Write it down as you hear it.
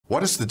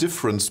What is the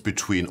difference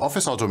between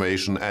office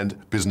automation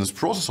and business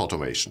process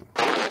automation?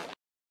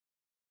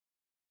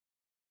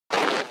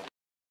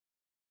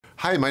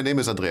 Hi, my name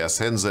is Andreas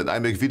Hense and I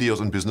make videos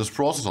on business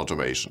process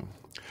automation.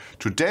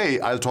 Today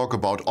I'll talk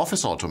about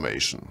office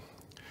automation.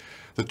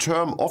 The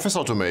term office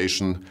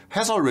automation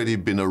has already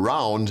been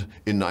around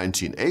in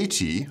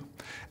 1980,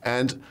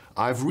 and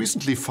I've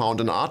recently found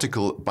an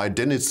article by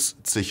Denis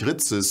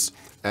Tsechritzis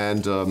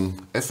and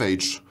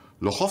F.H.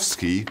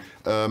 Lochowski.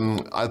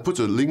 I'll put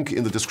a link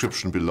in the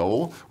description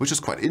below, which is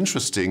quite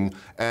interesting,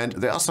 and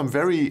there are some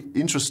very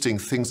interesting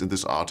things in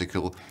this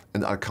article,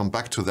 and I'll come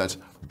back to that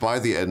by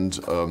the end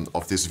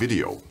of this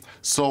video.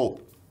 So,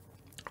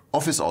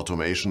 office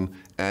automation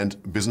and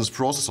business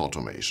process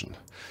automation.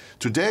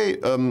 Today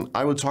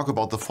I will talk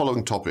about the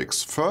following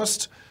topics.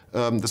 First,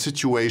 the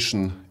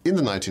situation in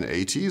the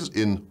 1980s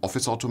in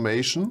office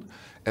automation,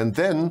 and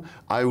then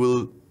I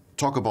will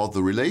talk about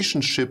the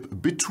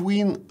relationship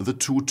between the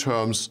two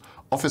terms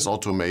office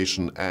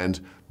automation and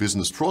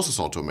business process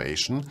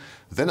automation.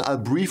 Then I'll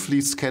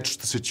briefly sketch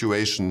the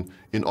situation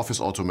in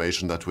office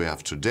automation that we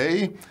have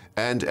today,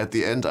 and at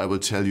the end I will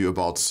tell you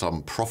about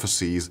some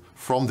prophecies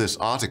from this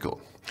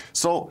article.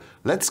 So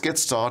let's get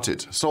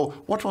started. So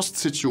what was the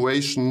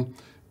situation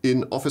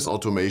in office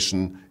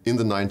automation in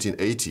the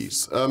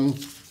 1980s?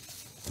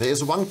 There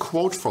is one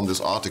quote from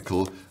this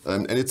article,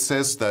 and it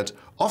says that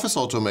office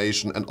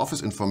automation and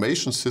office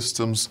information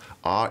systems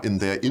are in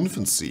their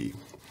infancy.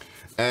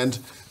 And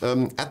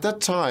at that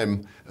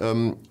time,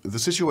 the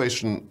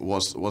situation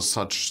was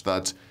such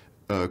that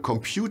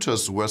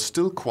computers were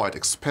still quite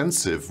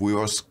expensive. We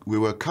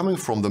were coming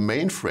from the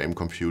mainframe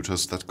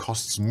computers that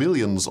costs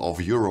millions of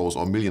euros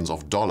or millions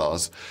of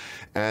dollars,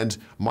 and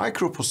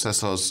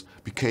microprocessors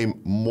became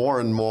more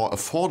and more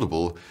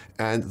affordable,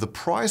 and the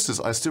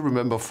prices, I still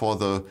remember, for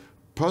the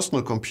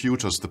personal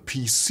computers, the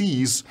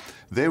PCs,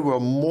 they were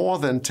more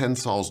than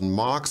 10,000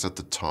 marks at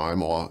the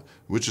time, or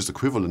which is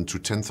equivalent to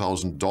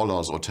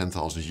 $10,000 or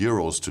 10,000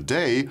 euros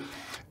today.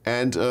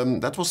 And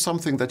that was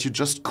something that you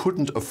just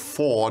couldn't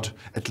afford,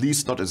 at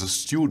least not as a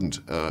student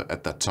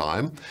at that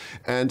time.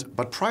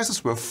 But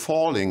prices were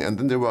falling, and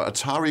then there were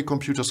Atari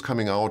computers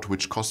coming out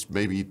which cost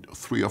maybe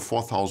 3,000 or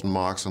 4,000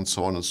 marks and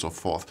so on and so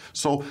forth.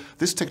 So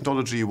this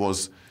technology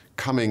was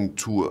coming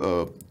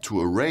to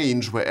a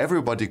range where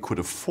everybody could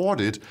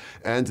afford it,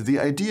 and the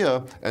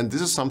idea, and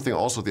this is something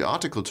also the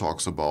article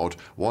talks about,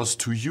 was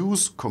to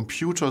use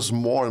computers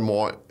more and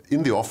more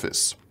in the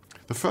office.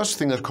 The first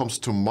thing that comes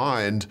to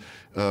mind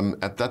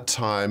at that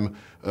time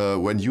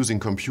when using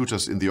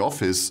computers in the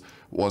office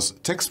was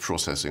text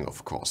processing,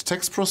 of course.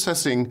 Text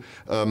processing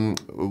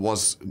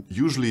was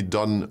usually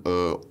done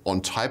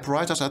on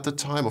typewriters at the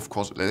time. Of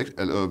course,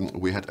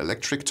 we had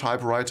electric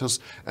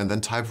typewriters and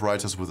then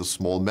typewriters with a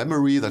small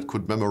memory that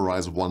could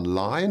memorize one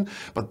line.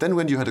 But then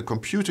when you had a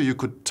computer, you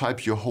could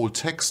type your whole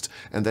text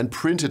and then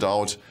print it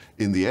out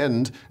in the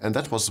end. And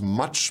that was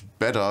much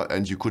better,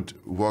 and you could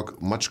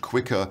work much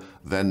quicker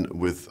than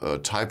with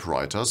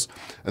typewriters.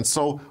 And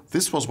so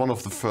this was one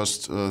of the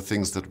first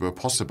things that were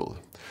possible.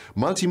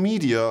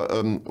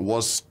 Multimedia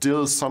was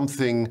still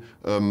something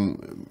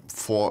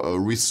for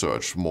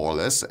research, more or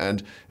less,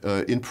 and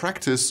in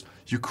practice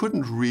you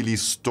couldn't really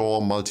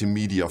store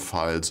multimedia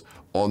files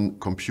on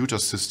computer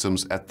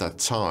systems at that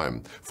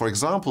time. For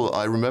example,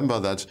 I remember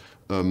that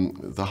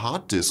the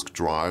hard disk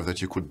drive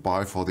that you could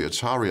buy for the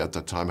Atari at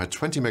that time had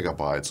 20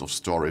 megabytes of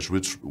storage,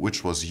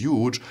 which was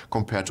huge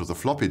compared to the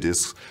floppy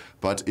disks.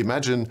 But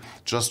imagine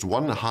just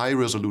one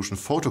high-resolution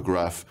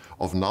photograph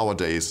of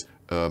nowadays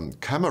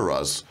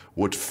cameras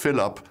would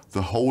fill up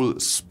the whole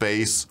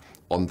space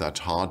on that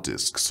hard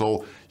disk.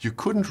 So you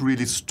couldn't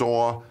really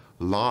store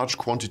large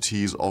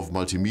quantities of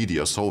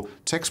multimedia. So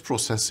text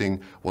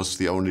processing was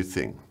the only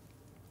thing.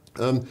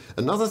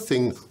 Another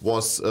thing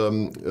was,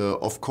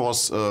 of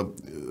course,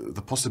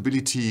 the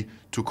possibility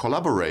to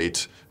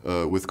collaborate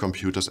with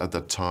computers at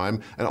that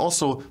time, and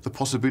also the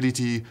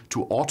possibility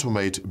to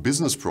automate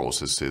business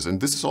processes. And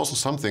this is also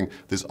something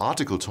this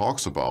article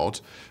talks about.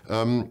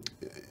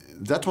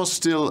 That was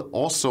still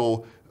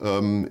also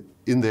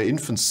in their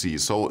infancy.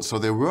 So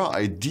there were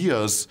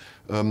ideas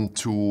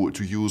to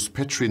use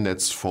Petri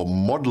nets for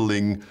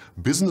modeling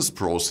business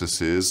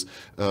processes,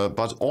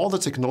 but all the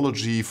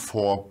technology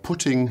for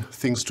putting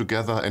things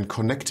together and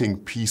connecting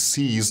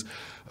PCs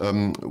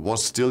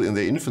was still in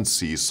their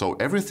infancy. So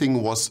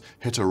everything was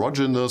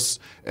heterogeneous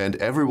and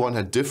everyone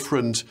had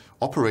different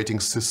operating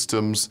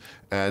systems,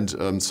 and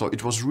so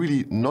it was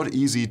really not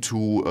easy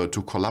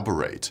to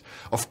collaborate.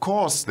 Of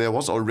course, there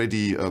was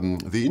already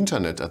the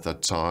internet at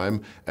that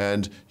time,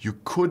 and you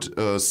could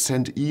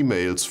send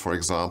emails, for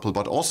example,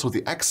 but also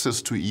the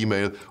access to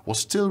email was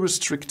still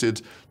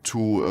restricted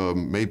to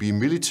maybe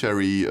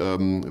military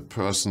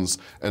persons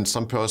and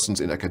some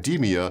persons in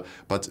academia,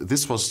 but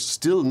this was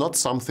still not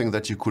something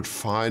that you could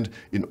find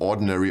in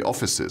ordinary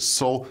offices.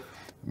 So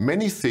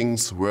many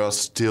things were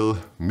still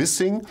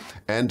missing,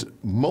 and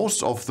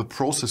most of the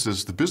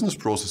processes, the business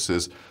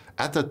processes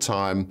at that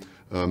time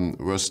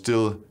were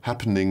still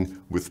happening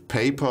with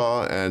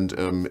paper, and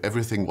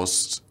everything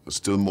was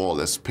still more or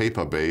less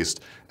paper-based.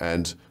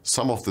 And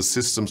some of the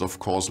systems, of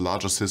course,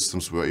 larger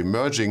systems were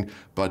emerging,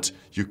 but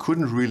you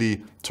couldn't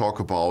really talk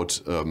about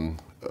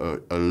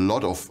a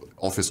lot of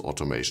office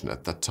automation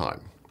at that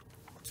time.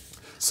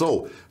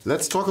 So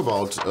let's talk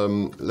about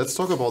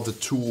the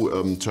two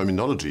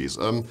terminologies.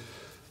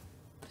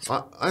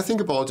 I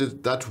think about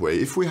it that way.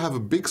 If we have a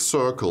big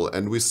circle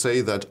and we say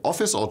that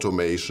office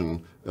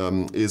automation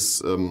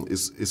is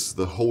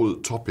the whole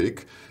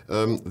topic,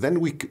 then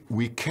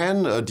we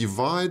can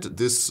divide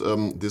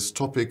this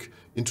topic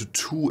into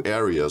two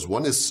areas.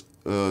 One is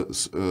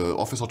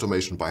office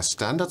automation by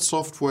standard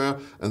software,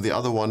 and the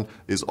other one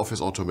is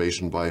office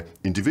automation by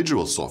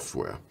individual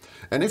software.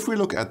 And if we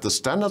look at the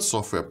standard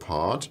software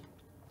part,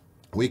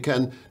 we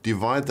can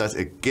divide that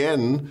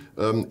again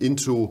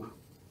into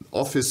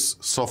office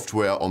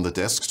software on the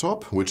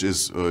desktop, which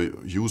is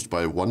used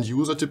by one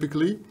user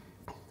typically.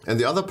 And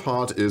the other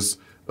part is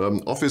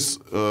office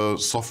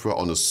software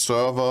on a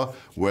server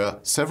where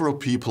several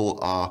people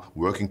are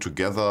working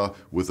together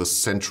with a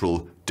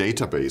central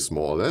database,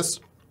 more or less.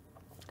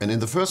 And in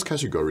the first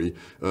category,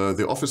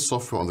 the office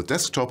software on the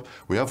desktop,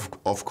 we have,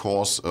 of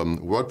course,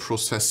 word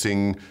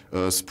processing,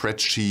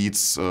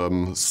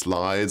 spreadsheets,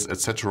 slides,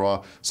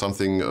 etc.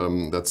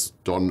 Something that's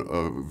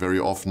done very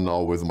often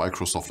now with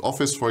Microsoft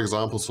Office, for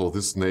example. So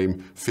this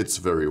name fits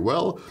very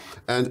well.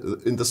 And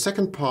in the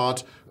second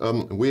part,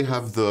 we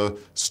have the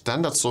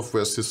standard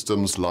software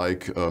systems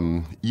like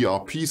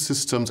ERP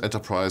systems,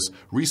 enterprise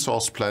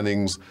resource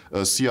plannings,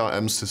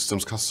 CRM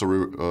systems,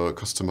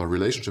 customer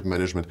relationship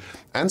management,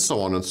 and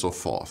so on and so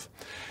forth.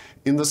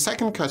 In the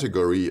second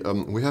category,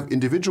 we have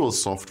individual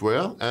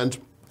software, and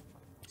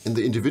in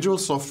the individual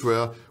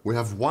software, we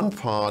have one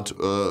part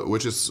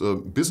which is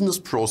business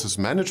process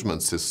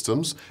management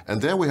systems,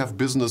 and there we have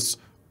business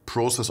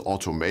process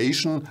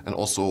automation and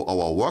also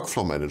our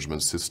workflow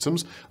management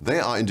systems. They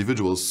are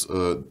individual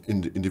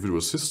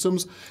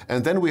systems.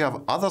 And then we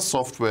have other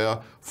software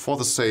for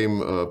the same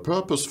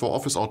purpose, for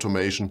office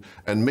automation,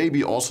 and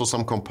maybe also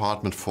some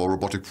compartment for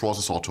robotic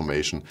process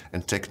automation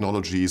and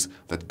technologies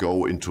that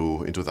go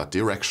into that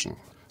direction.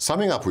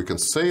 Summing up, we can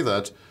say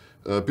that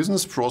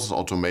business process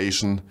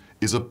automation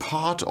is a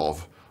part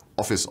of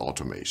office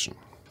automation.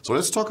 So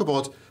let's talk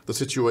about the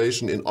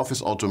situation in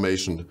office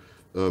automation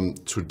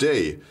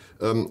today.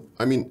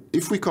 I mean,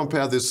 if we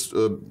compare this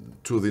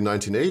to the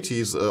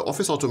 1980s,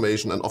 office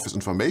automation and office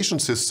information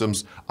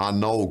systems are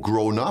now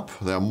grown up.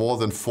 They are more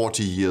than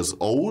 40 years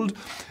old,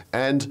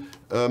 and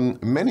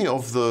many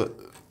of the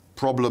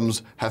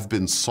problems have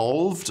been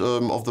solved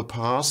of the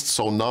past.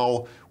 So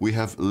now we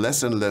have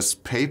less and less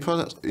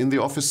paper in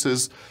the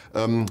offices.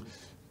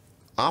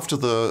 After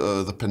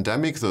the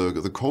pandemic,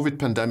 the COVID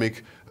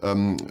pandemic,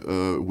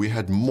 we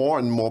had more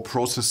and more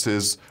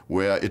processes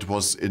where it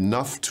was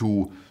enough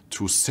to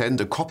send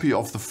a copy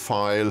of the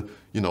file,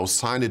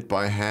 sign it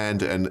by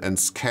hand and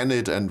scan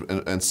it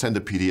and send a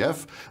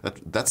PDF.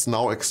 That's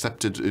now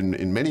accepted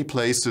in many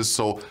places.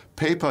 So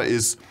paper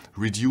is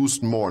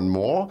reduced more and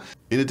more.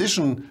 In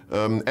addition,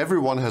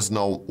 everyone has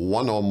now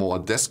one or more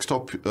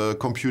desktop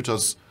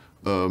computers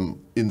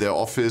in their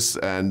office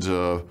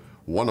and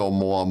one or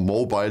more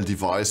mobile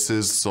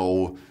devices.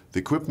 So the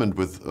equipment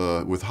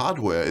with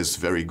hardware is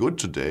very good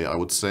today, I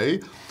would say.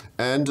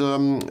 And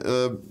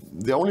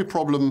the only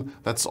problem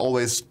that's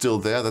always still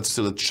there, that's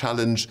still a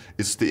challenge,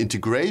 is the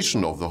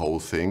integration of the whole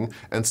thing.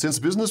 And since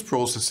business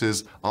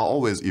processes are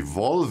always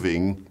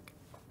evolving,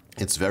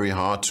 it's very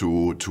hard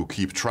to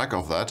keep track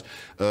of that.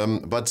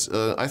 But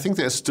I think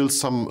there's still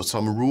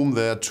some room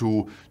there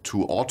to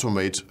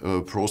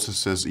automate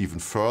processes even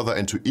further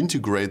and to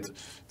integrate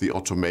the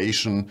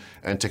automation,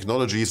 and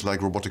technologies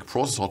like robotic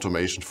process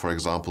automation, for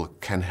example,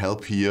 can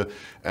help here.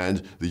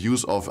 And the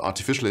use of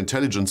artificial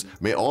intelligence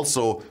may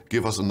also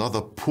give us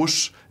another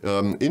push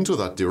into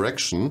that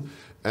direction.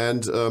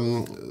 And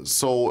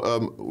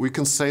so we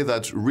can say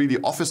that really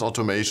office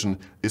automation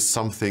is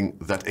something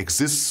that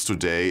exists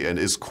today and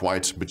is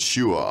quite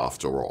mature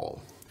after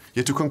all.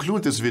 Yet to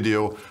conclude this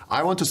video,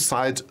 I want to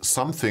cite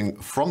something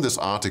from this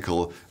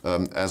article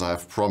as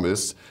I've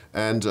promised.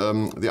 And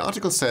the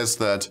article says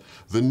that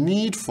the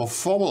need for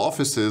formal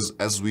offices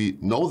as we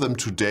know them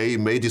today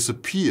may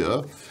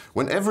disappear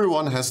when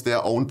everyone has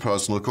their own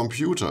personal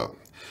computer.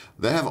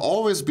 There have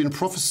always been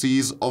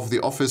prophecies of the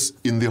office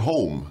in the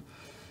home.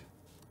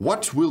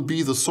 What will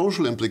be the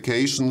social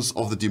implications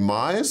of the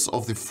demise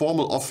of the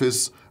formal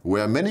office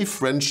where many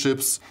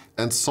friendships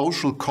and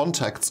social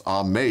contacts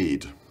are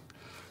made?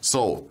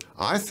 So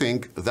I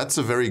think that's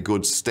a very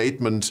good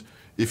statement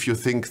if you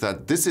think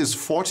that this is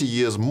 40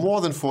 years, more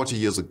than 40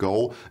 years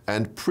ago,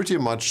 and pretty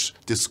much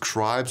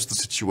describes the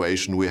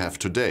situation we have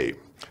today.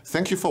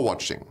 Thank you for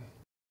watching.